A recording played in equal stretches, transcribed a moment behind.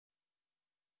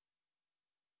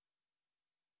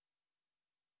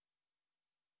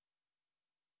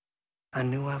I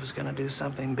knew I was gonna do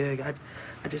something big. I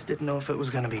just didn't know if it was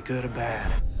gonna be good or bad.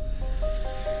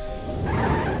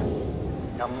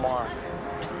 I'm Mark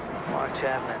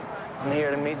Chapman. I'm here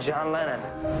to meet John Lennon.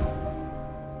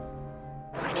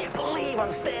 I can't believe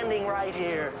I'm standing right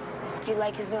here. Do you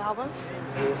like his new album?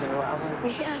 His new album?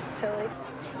 Yeah, silly.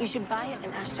 You should buy it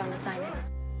and ask John to sign it.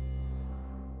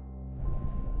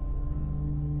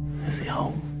 Is he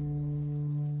home?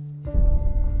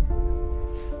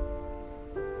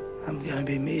 I'm gonna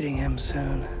be meeting him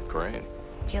soon. Great.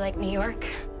 Do you like New York?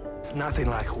 It's nothing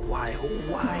like Hawaii.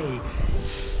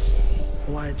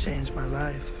 Hawaii changed my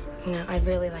life. You know, I'd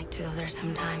really like to go there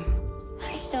sometime.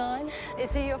 Hi, Sean.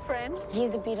 Is he your friend?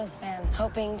 He's a Beatles fan,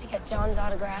 hoping to get John's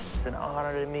autograph. It's an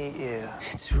honor to meet you.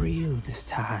 It's real this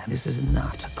time. This is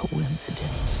not a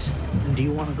coincidence. Do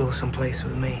you want to go someplace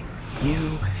with me?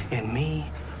 You and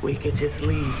me, we could just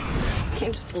leave. You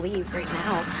can't just leave right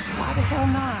now. Why the hell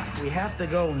not? We have to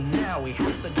go now. We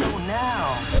have to go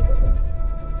now.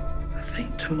 I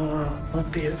think tomorrow will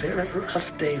be a very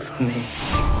rough day for me.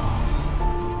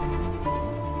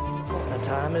 When the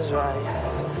time is right,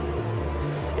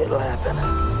 it'll happen.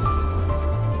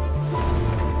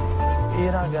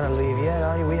 You're not gonna leave yet,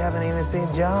 are you? We haven't even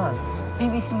seen John.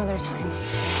 Maybe some other time.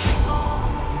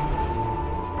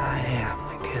 I am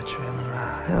the catcher in the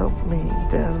rye. Help me,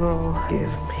 devil.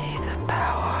 Give me the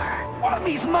power. One of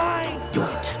me's mine. Do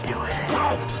it. Do it. Go.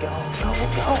 Go.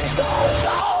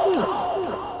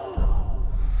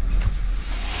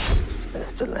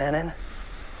 Mr. Lennon.